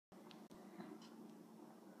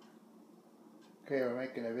Okay, we're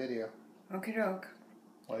making a video. Okie doke.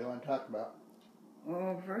 What do you want to talk about?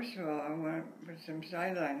 Well, first of all, I want to put some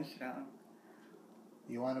sidelines down.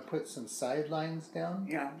 You want to put some sidelines down?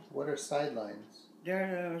 Yeah. What are sidelines?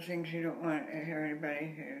 They're little things you don't want to hear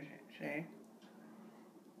anybody say.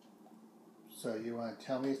 So you want to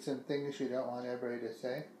tell me some things you don't want everybody to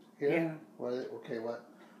say? Yeah.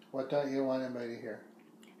 What don't you want anybody to hear?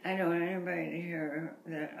 I don't want anybody to hear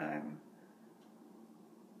that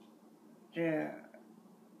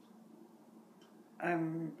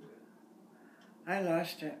I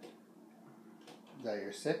lost it. That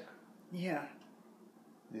you're sick? Yeah.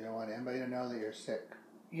 You don't want anybody to know that you're sick?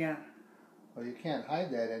 Yeah. Well, you can't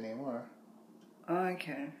hide that anymore. Oh, I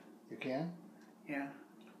can. You can? Yeah.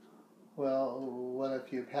 Well, what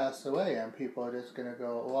if you pass away and people are just going to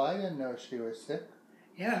go, well, I didn't know she was sick?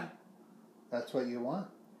 Yeah. That's what you want?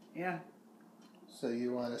 Yeah. So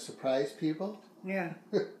you want to surprise people? Yeah.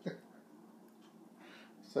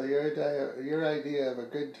 So your idea of a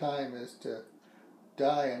good time is to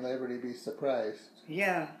die and let everybody be surprised?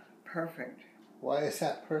 Yeah. Perfect. Why is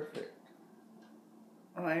that perfect?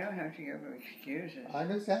 Oh, I don't have to give excuses. I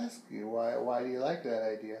just ask you, why do you like that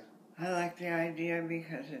idea? I like the idea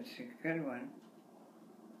because it's a good one.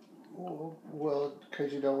 Well,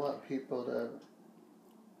 because you don't want people to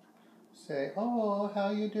say, oh,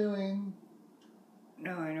 how you doing?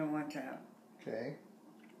 No, I don't want that. Okay.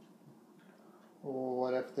 Well,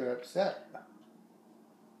 what if they're upset?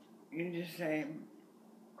 You just say,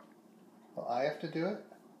 Well, I have to do it?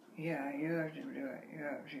 yeah, you have to do it. You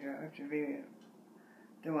have to be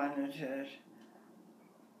the one that says,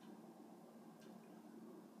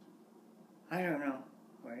 I don't know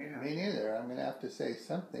what you have. Me neither. I'm going to have to say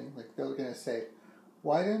something. Like they're going to say,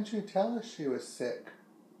 why didn't you tell us she was sick?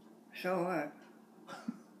 So what?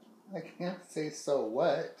 I can't say so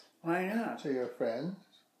what. Why not? To your friends.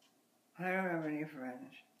 I don't have any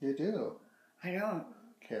friends. You do. I don't.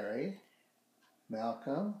 Carrie,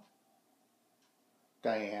 Malcolm,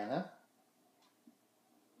 Diana.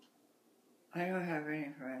 I don't have any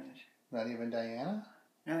friends. Not even Diana?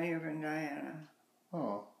 Not even Diana.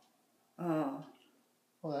 Oh. Oh.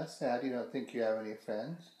 Well, that's sad. You don't think you have any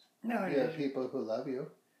friends? No, you have people who love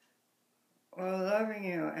you. Well, loving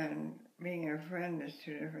you and being a friend is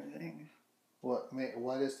two different things.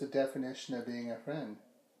 What is the definition of being a friend?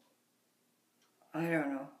 I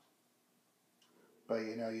don't know. But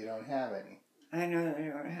you know you don't have any. I know that I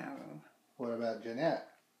don't have them. What about Jeanette?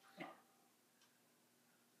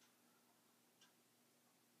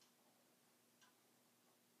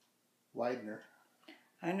 Widener.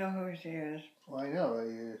 I know who she is. Well, I know.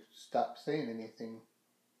 You stopped saying anything.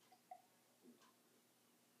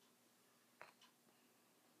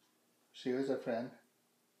 She was a friend.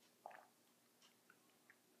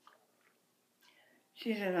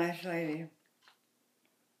 She's a nice lady.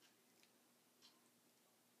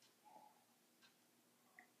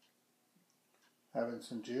 Having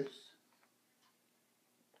some juice?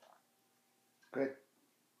 Good.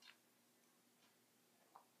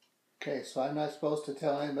 Okay, so I'm not supposed to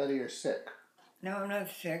tell anybody you're sick. No, I'm not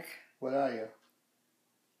sick. What are you?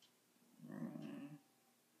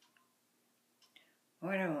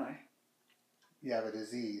 What am I? You have a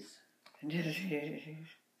disease. Disease.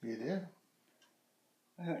 You do?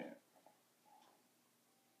 What?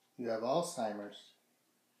 You have Alzheimer's.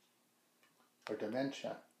 Or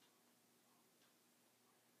dementia.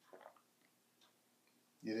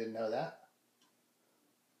 You didn't know that?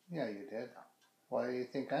 Yeah, you did. Why do you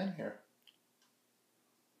think I'm here?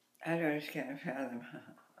 I just can't fathom.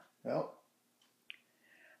 Well,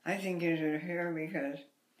 I think you're here because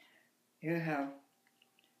you have,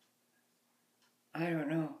 I don't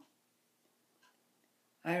know.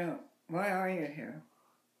 Why are you here?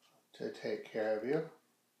 To take care of you.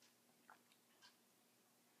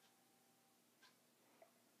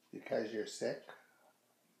 Because you're sick.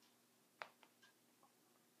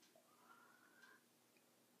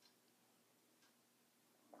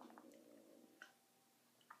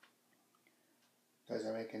 Does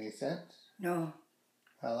that make any sense? No.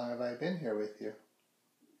 How long have I been here with you?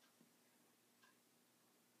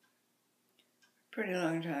 Pretty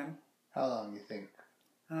long time. How long, you think?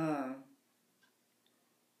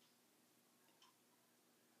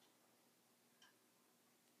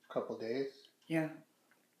 Couple days? Yeah.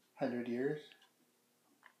 100 years?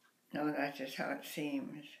 No, that's just how it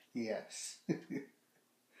seems. Yes.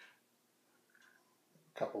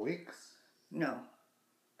 Couple weeks? No.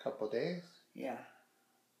 Couple days? Yeah.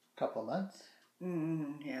 Couple months?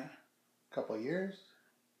 Yeah. Couple years?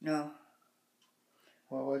 No.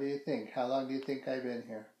 Well, what do you think? How long do you think I've been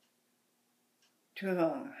here? Too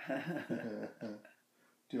long.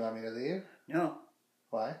 Do you want me to leave? No.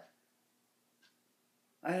 Why?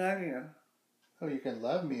 I love you. Oh, you can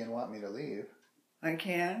love me and want me to leave. I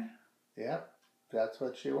can. Yep, that's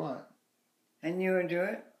what you want. And you would do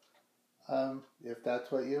it? If that's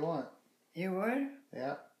what you want. You would?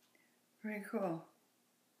 Yeah. Pretty cool.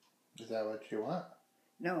 Is that what you want?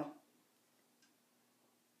 No.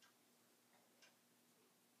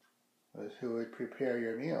 Who would prepare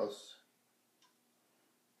your meals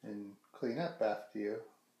and clean up after you,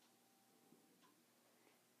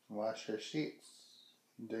 wash your sheets,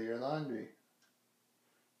 do your laundry,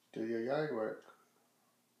 do your yard work.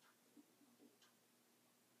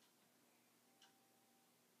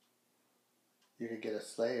 You could get a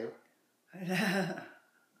slave.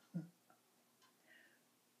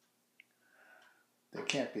 They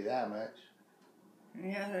can't be that much.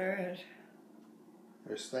 Yeah, there is.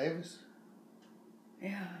 They're slaves?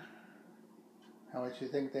 Yeah. How much do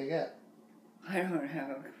you think they get? I don't have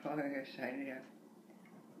a focused idea.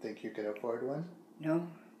 Think you could afford one? No.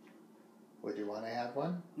 Would you want to have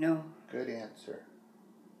one? No. Good answer.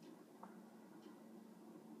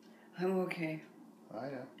 I'm okay. I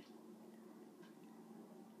know.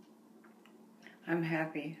 I'm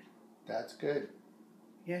happy. That's good.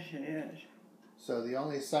 Yes, it is. So the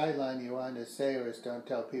only sideline you wanted to say was don't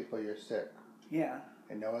tell people you're sick. Yeah.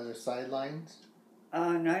 And no other sidelines? No,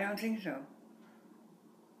 I don't think so.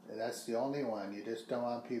 That's the only one. You just don't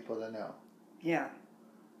want people to know. Yeah.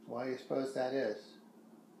 Why do you suppose that is?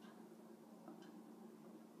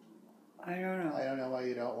 I don't know. I don't know why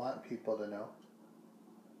you don't want people to know.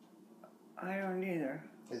 I don't either.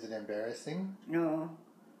 Is it embarrassing? No.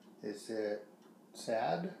 Is it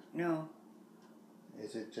sad? No.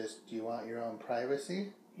 Is it just you want your own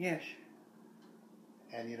privacy? Yes.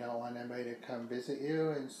 And you don't want anybody to come visit you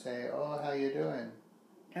and say, oh, how you doing?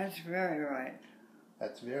 That's very right.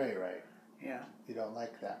 That's very right. Yeah. You don't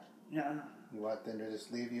like that. No. You want them to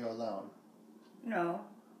just leave you alone. No.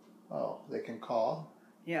 Oh, they can call?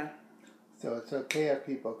 Yeah. So it's okay if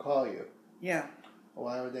people call you. Yeah.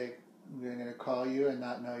 Why would they're going to call you and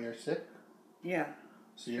not know you're sick? Yeah.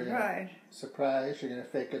 So you're Surprise. Surprise. You're going to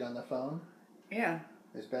fake it on the phone? Yeah.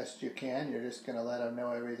 As best you can. You're just going to let them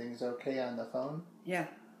know everything's okay on the phone? Yeah.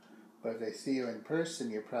 But if they see you in person,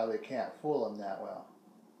 you probably can't fool them that well.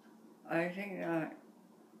 I think not.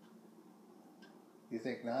 You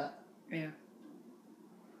think not? Yeah.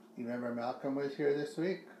 You remember Malcolm was here this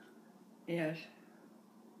week? Yes.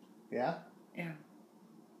 Yeah? Yeah.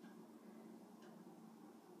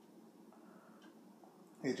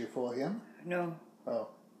 Did you fool him? No. Oh.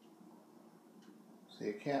 So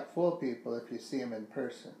you can't fool people if you see them in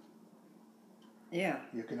person. Yeah.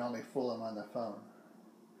 You can only fool them on the phone.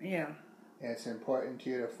 Yeah. And it's important to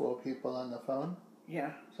you to fool people on the phone?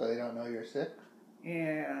 Yeah. So they don't know you're sick?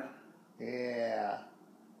 Yeah. Yeah.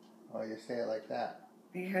 Oh, you say it like that.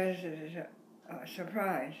 Because it's a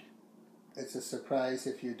surprise. It's a surprise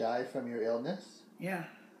if you die from your illness? Yeah.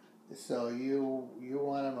 So you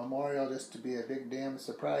want a memorial just to be a big damn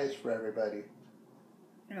surprise for everybody?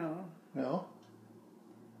 No. No?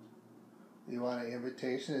 You want an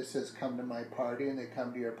invitation that says come to my party and they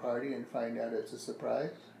come to your party and find out it's a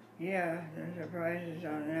surprise? Yeah, the surprise is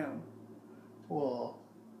on them. Well,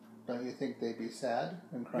 don't you think they'd be sad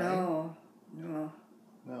and crying? No. No.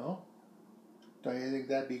 No? Don't you think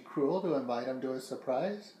that'd be cruel to invite them to a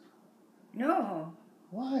surprise? No.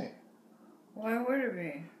 Why? Why would it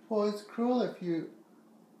be? Well, it's cruel if you,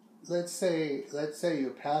 let's say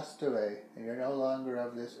you passed away and you're no longer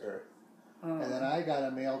of this earth. Oh. And then I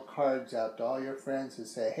gotta mail cards out to all your friends and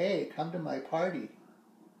say, hey, come to my party.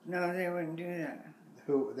 No, they wouldn't do that.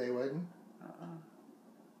 Who, they wouldn't? Uh-uh.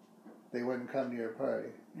 They wouldn't come to your party.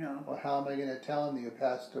 No. Well, how am I going to tell them that you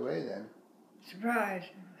passed away then? Surprise.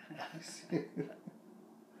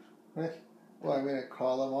 What? Well, I'm going to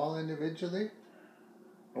call them all individually?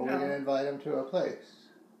 Or No. we're going to invite them to a place?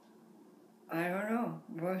 I don't know.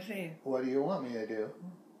 We'll see. What do you want me to do?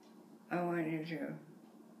 I want you to.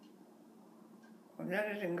 Well,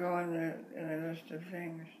 that doesn't go on in the list of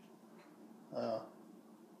things. Oh.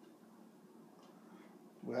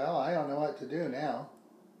 Well, I don't know what to do now.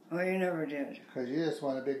 Well, you never did. Because you just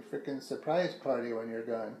want a big frickin' surprise party when you're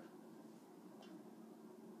gone.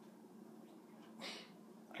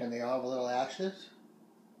 Can they all have a little ashes?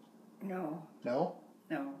 No. No?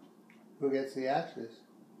 No. Who gets the ashes?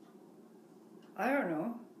 I don't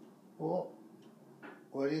know. Well,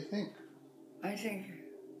 what do you think? I think...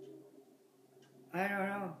 I don't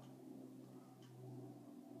know.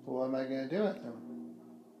 Well, what am I going to do with them?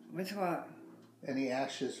 With what? Any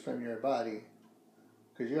ashes from your body.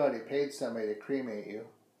 Because you already paid somebody to cremate you.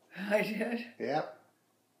 I did? Yep.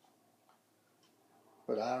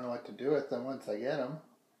 but I don't know what to do with them once I get them.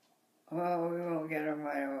 Well, we won't get them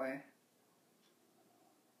right away.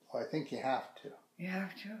 Well, I think you have to. You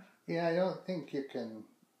have to? Yeah, I don't think you can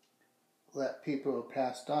let people who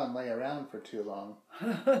passed on lay around for too long.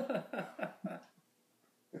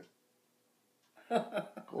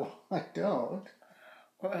 Well, I don't.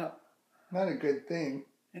 Well, not a good thing.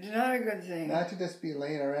 It's not a good thing. Not to just be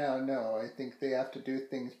laying around, no. I think they have to do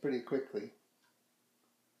things pretty quickly.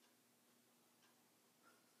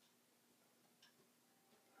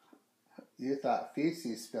 You thought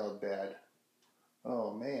feces smelled bad.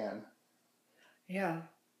 Oh, man. Yeah.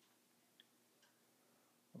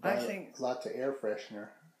 I think... Lots of air freshener.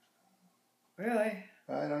 Really?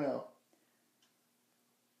 I don't know.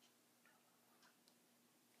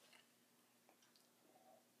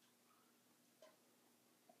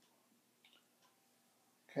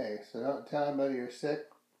 Okay, so don't tell anybody you're sick.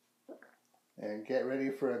 And get ready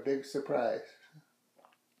for a big surprise.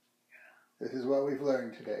 This is what we've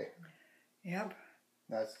learned today. Yep.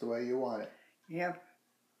 That's the way you want it. Yep.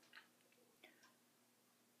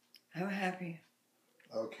 I'm happy.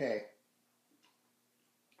 Okay.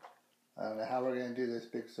 I don't know how we're going to do this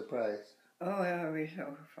big surprise. Oh, it'll be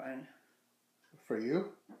so fun. For you?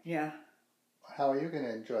 Yeah. How are you going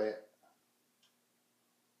to enjoy it?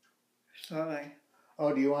 Slowly.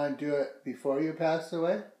 Oh, do you want to do it before you pass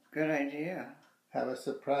away? Good idea. Have a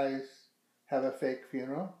surprise, have a fake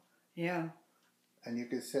funeral? Yeah. And you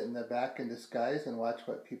could sit in the back in disguise and watch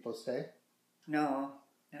what people say? No.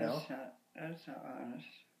 That's no? That's not honest.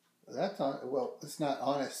 That's well, it's not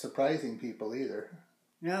honest surprising people either.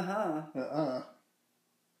 Uh-huh. Uh-uh.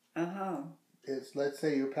 Uh-huh. It's, let's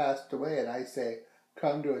say you passed away and I say,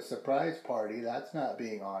 come to a surprise party. That's not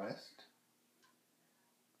being honest.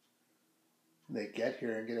 They get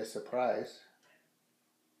here and get a surprise.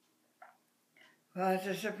 Well, it's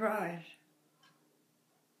a surprise.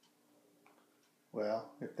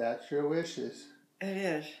 Well, if that's your wishes. It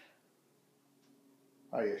is.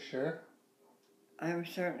 Are you sure? I'm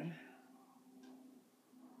certain.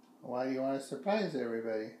 Why do you want to surprise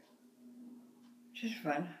everybody? Just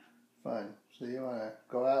fun. Fun. So you want to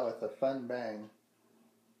go out with a fun bang.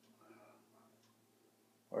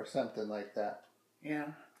 Or something like that. Yeah.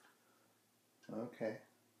 Okay.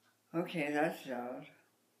 Okay, that's settled.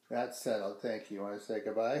 That's settled. Thank you. You want to say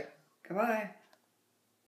goodbye? Goodbye.